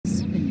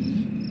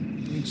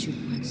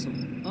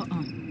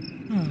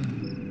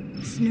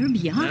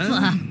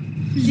Snurbiava.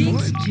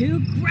 Links to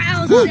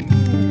grouse.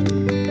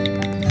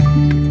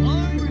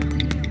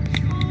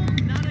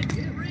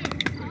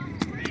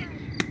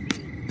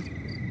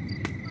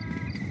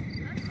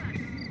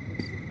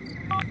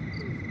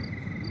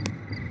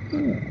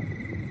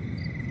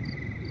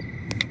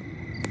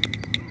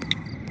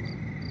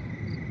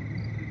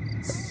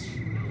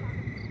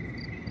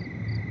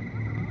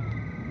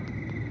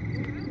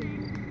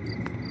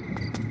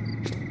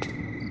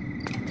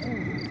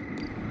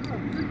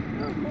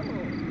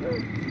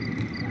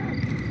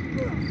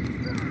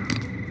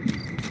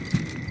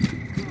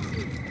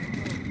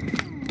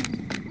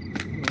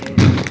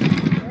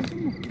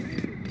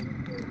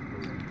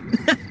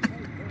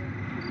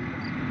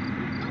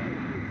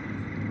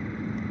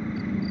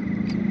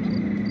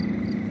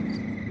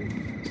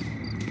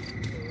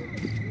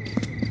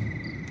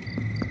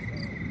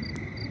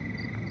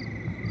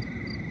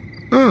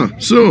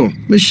 So,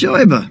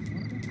 Mishoiba.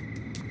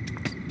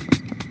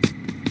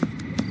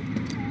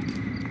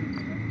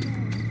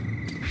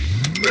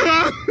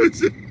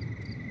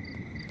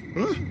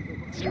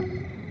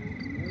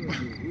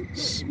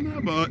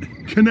 Snabba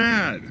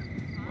Canad.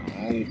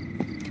 Oh.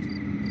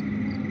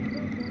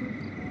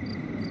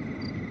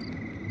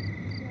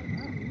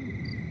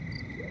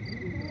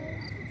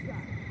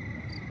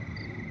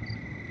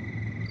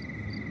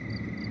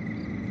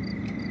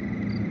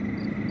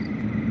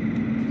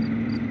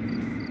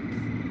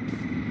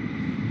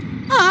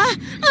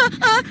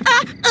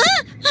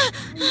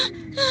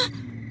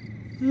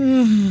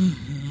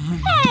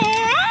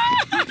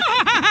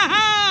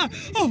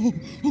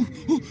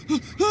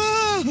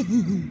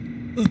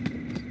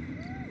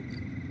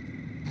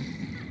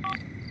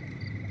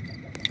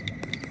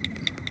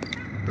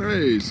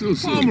 Hey, so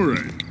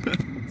Pomerade.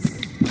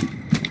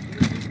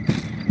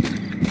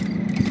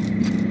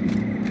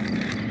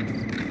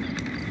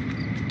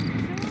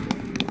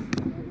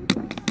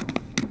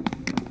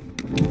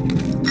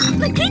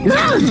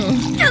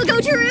 I'll go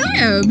to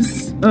rooms.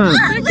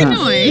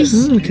 Noise.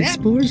 Look at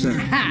Sporza.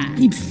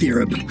 Deep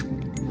Thirib.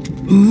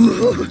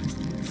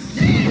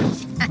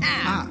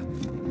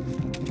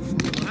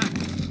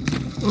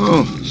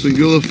 Oh,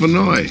 Singula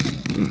Fanoi.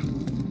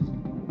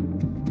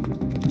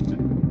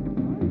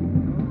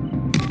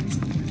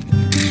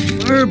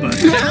 Urba.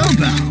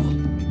 Elbow.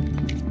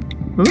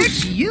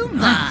 It's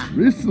Yuma.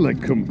 Risla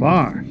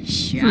Kumbar.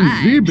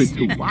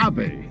 Zibit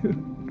Wabe.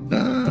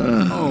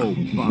 Oh,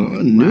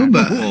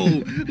 Nuba.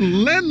 Oh,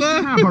 Lela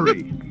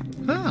Hammery.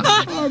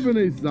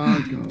 Arbane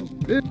Zanko.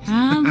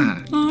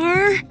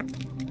 Or...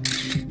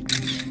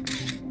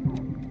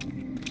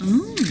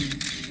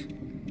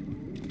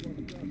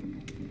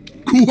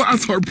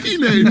 Kuas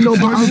Harpine. No,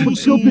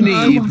 Company.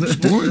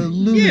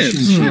 Yes,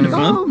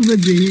 Jennifer.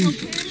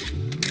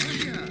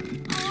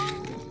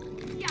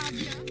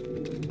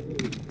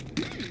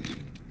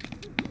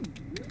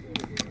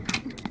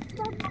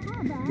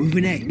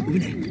 Uvene.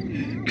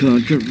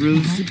 Conqueror.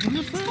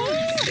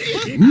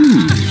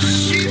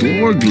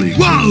 Sporgly.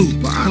 Whoa!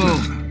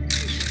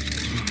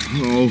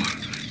 Oh.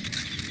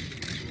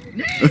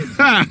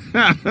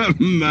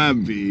 My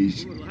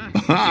beach.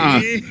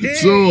 Ah,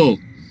 so.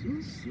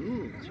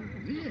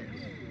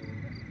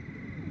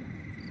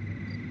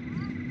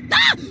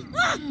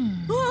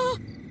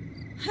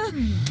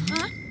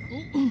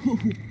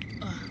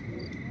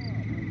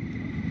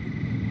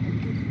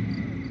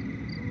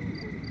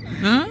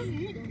 Huh?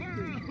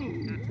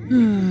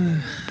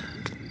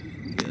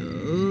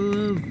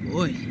 Oh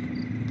boy.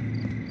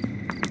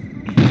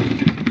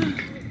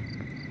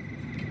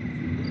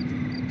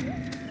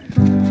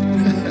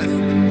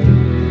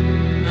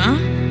 Huh?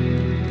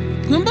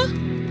 Pumbaa?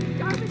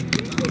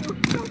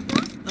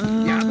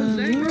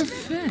 Laura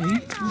Faye?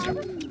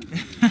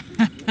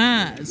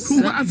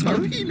 Kuas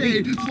Harpine.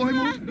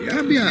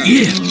 Yabia.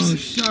 Yes.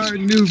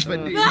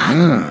 Charnufani.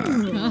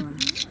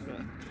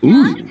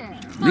 Ooh.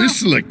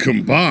 Risla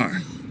Kumbar.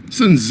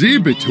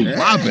 Sanzibit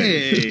Wabe.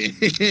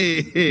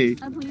 Hey.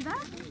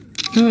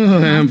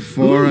 Oh,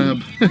 Amphorab.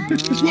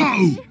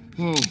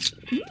 Whoa.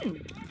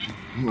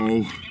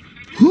 Oh.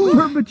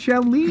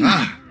 Vermicelli.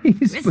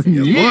 He's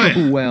been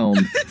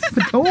overwhelmed.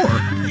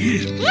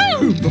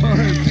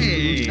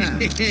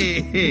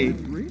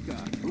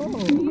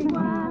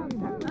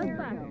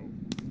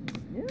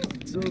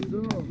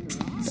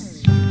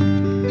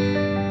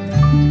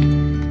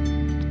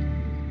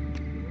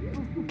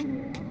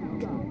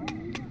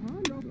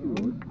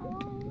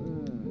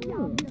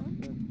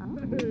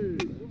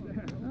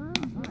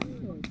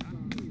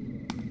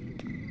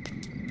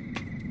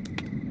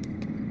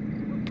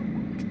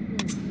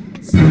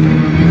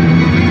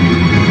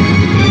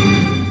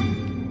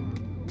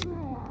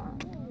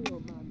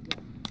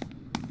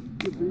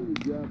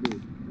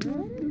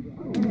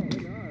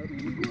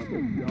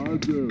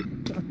 Pator.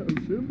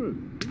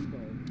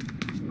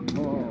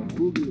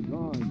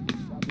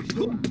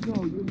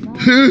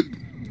 Hey.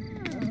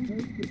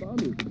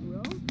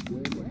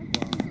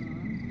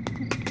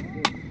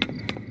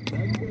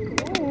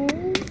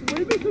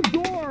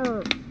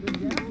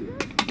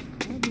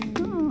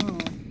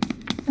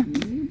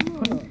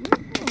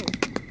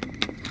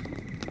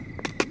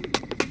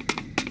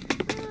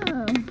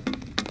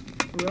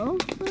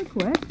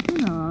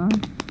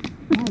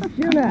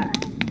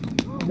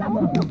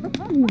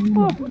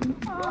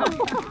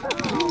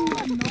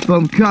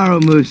 Bumkaro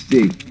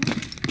Musti.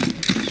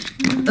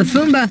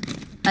 Fumba.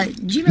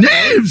 Jima.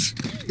 Names!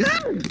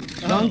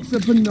 Chunks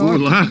of Panor.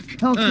 Ulak.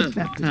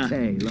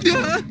 Helkefekate.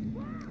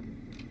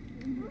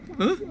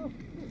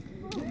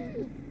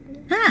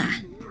 Ah.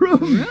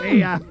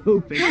 Rumbea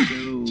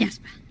Hupiku.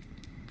 Jasper.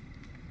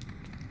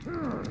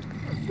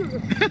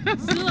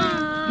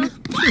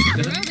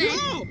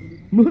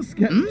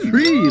 Muscat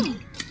Tree.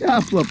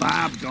 Aflop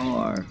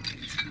Abdor.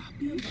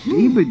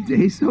 Iba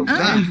Deso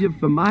Banja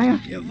Famaya.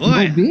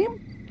 Yavoya. Mobim?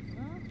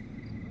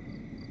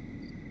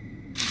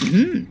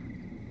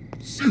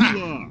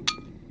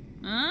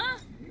 Huh?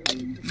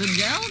 The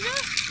Gelga?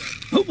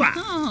 Hoopa.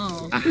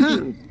 Oh.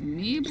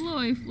 Me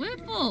bloy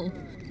flipple.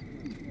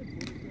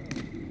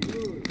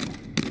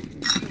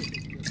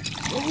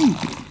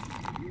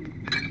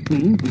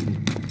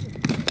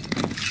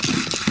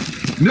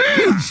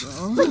 Names!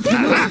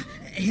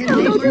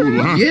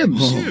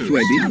 Gibbs.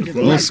 Swaby.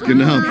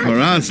 Oskanal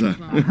Paraza.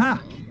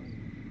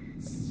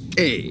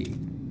 Hey.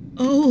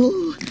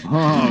 Oh.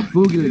 Oh,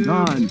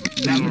 Boogie-Lagon.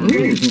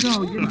 So,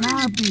 you're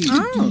happy.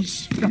 Oh.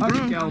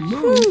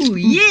 Ooh,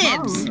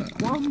 yibs.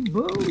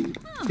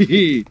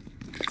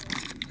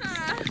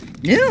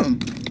 Noom.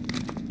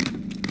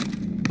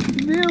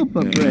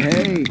 Nilpa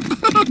Hey.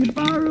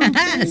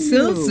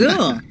 So.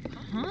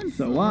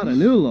 Sawana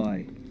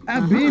Nuloi.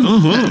 Abim.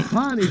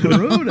 Pani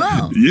Garuda.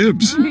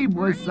 Yibs.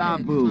 Nibwa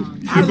Sabu.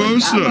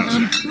 Yibosa.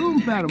 Zoom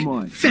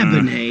Fatamoy.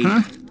 Febine.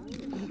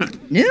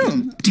 Noom.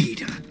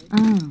 Dita.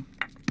 Oh.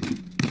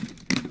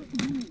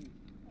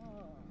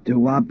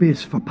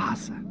 Duwabis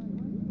Fapasa.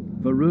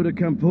 Varuda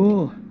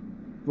Kampul.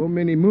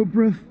 Fomini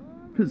Mubrif.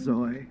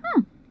 Pizoi.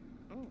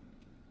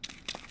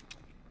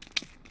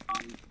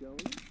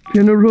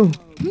 Pinaru.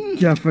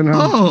 Jaffana.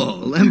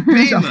 Oh,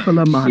 Lempema.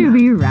 Jaffalamana.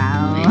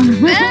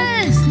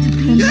 Best.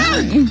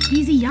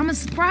 Easy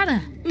Yamasprata.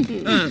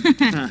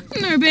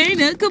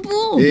 Nurbana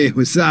Kabul. Hey,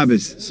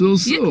 wasabis. Sul.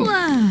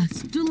 Yitla.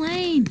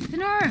 Stulane.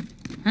 Finarp.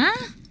 Huh?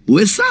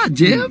 What's up,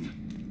 Jib?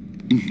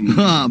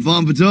 Ah,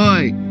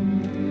 Bombatoy.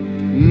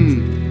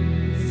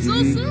 So.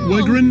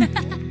 Wegrin.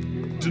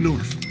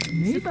 Denorf.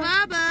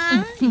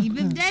 Baba.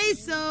 Even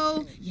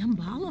Deso.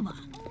 Yambalava.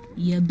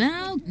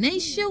 Yabao.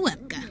 Nasha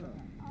Webka.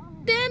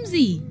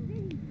 Dempsey.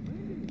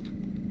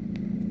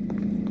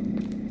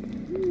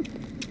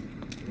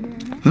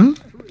 Huh?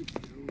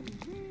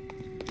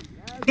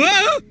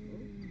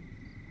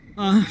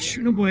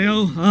 Shunaboyo.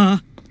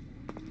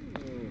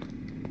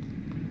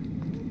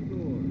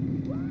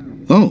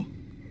 Oh.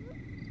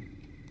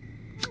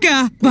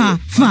 Fa.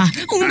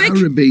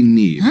 Arabe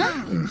Neve.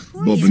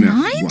 Bobanef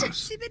Mind?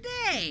 was.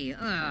 Sibiday.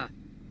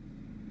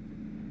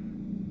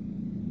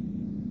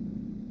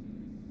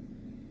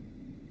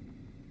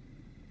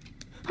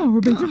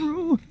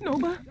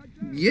 Noba.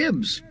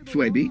 Gibbs,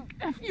 Swaby.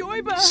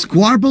 Yoiba.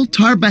 Squarble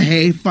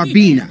Tarbahe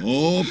Farbina.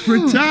 Oh,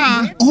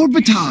 Prata.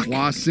 Orbitak.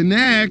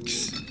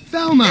 Wasanex.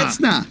 Thelma. That's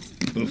not.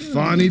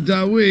 Bafani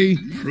Dawi.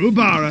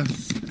 Rubara.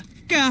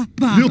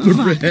 Gaba.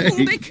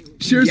 Vilperbreg.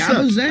 Shirsa.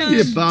 Yabazang.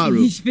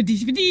 Yibaru.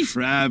 Vedish.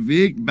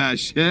 Travik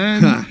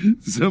Bashen.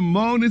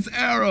 Zamonis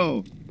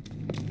Arrow.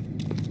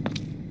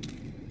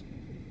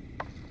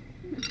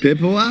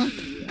 Pipua.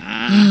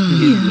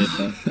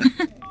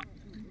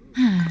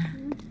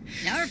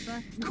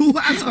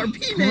 Kuas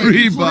Harpine.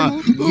 Riba.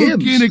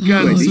 Gibbs.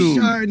 Ukinakansu.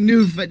 Shar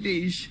New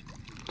Fadish.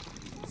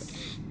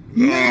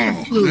 Yeah.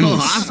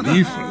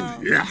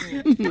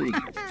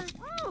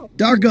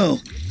 Dargo.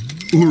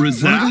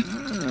 Uriza.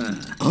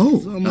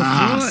 Oh.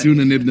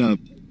 Sunanibna.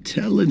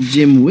 Tell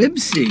Jim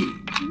Wibsy.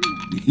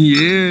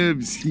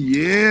 Yibs.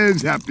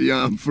 Happy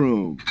I'm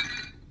from.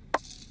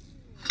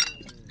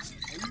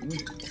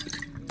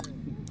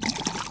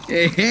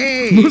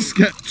 Hey.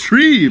 Muscat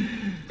Tree.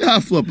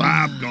 Aflop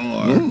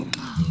Abdor.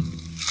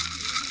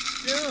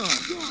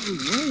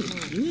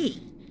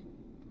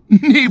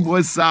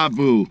 Nibwa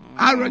Sabu.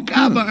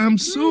 Aragaba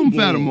Amsum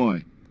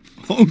Fatamoy.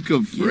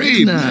 Honka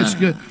Free.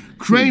 Mashka.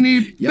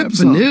 Craney.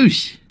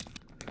 Yapanoosh.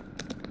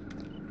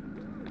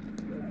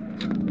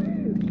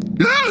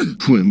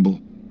 Quimble.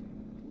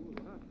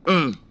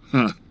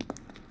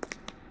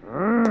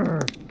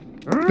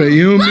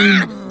 Bayumi.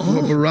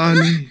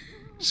 Obarani.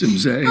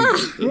 Simze.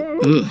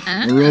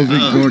 Arovi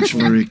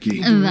Gorchvariki.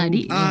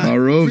 Vadi.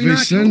 Arovi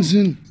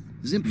Sensen.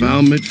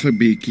 Valmit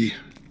Fabiki.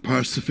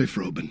 Parsife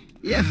Froben.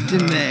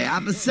 Yeftime.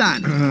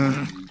 Abasan.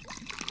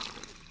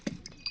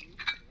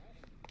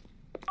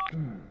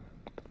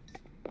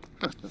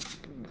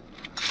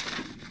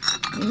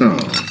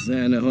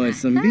 Zanahoy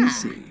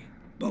Sambisi.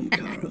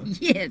 Bumkaro.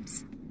 Yibs.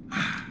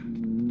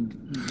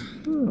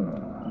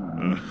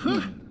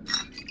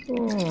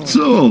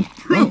 So.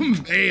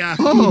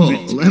 Oh,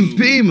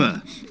 Lempima.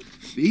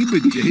 Biba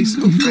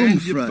Jason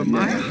Franja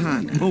Famaya.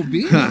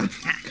 Mobina.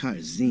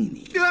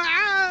 Karzini.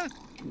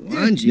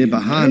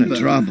 Nibahana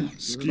Trouble.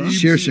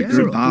 Shirsha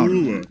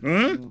Gribauer.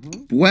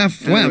 Bwef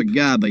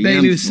Gaba.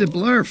 Benu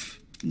Siblurf.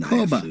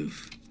 Koba.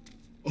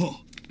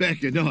 Oh,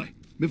 back at night.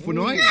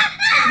 Mifunoi.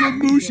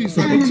 Mushi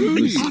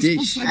Sabatuni.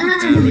 Stish.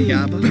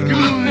 Aragaba.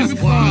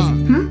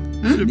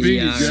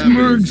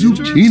 Smurg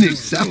Zucchini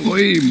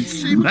Safoim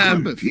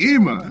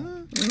Lampima.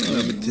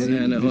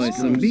 Anahoy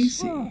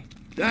Sambisi.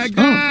 Dag!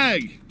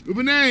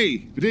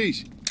 Ubenay!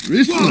 Padis!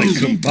 Rissling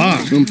Kumbar!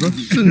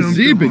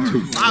 Sinzibit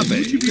Kubabe!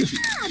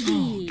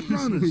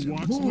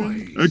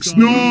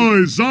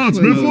 Ex-noise! Sans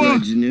Mifwa!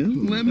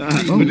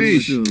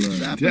 Padis!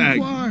 Dag!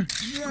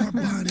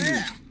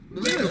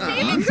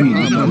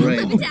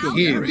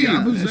 Here,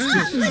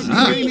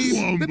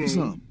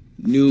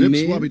 New Vips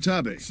Mid. Wabi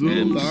Tabe!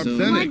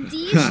 Barthenic!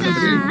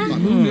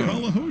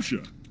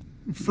 Halahosha.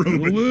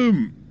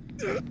 Frolim.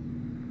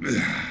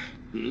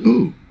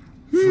 Ooh!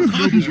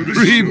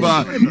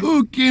 Reba!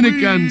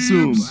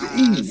 Ukinakansum!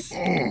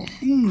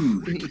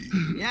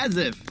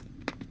 Yazif.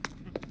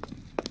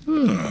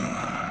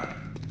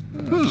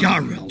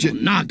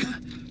 Yarel. Naga.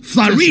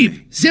 Flarib.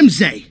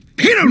 Zimze.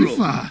 Pinaru.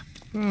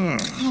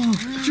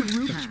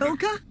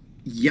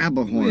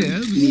 Yabahorn.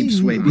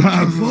 Neebsway.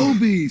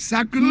 Bravobi!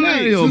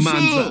 Sacrinario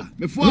Manza!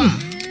 Mefwa!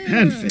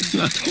 Hanfit.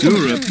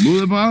 Turip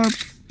Mulabar!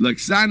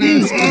 Laxana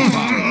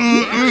Skipar!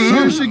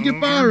 Sarsha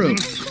Gibaru!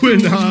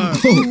 Quinar!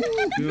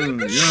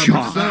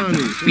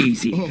 Shaw.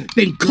 Easy.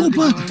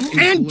 Benkopa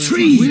and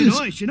trees.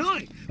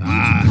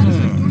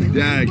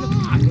 Dag!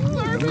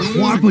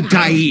 Warbo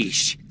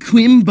Daish.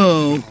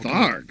 Quimbo.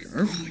 Dark!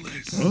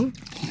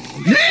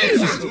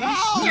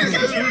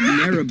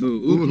 Marabou.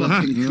 Oopla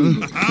and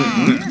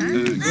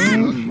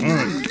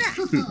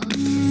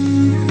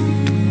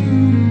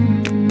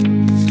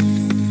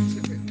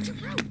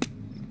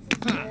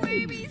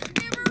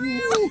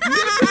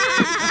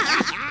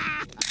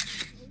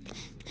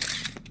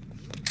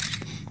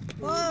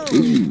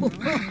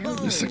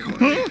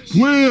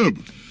Quib!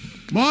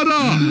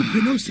 Mada!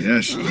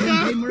 Yes!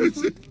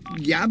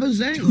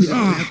 Yabazang.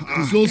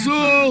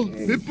 Sul!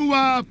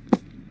 Pipuap!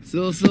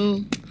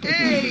 Sul.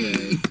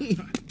 Hey.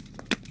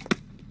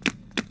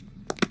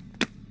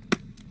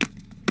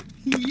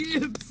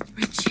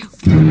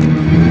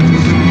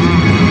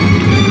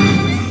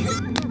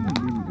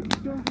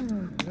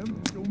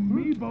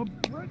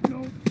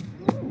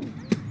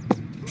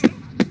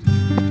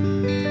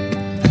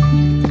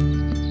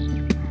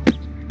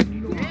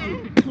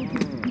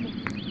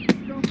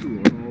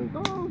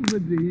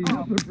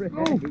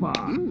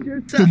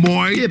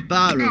 Demoy!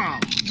 Gibaru.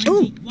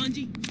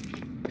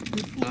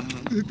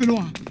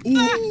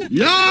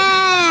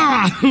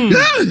 Yeah!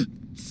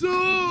 So!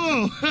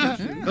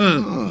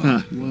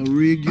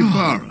 Wari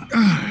Gibara.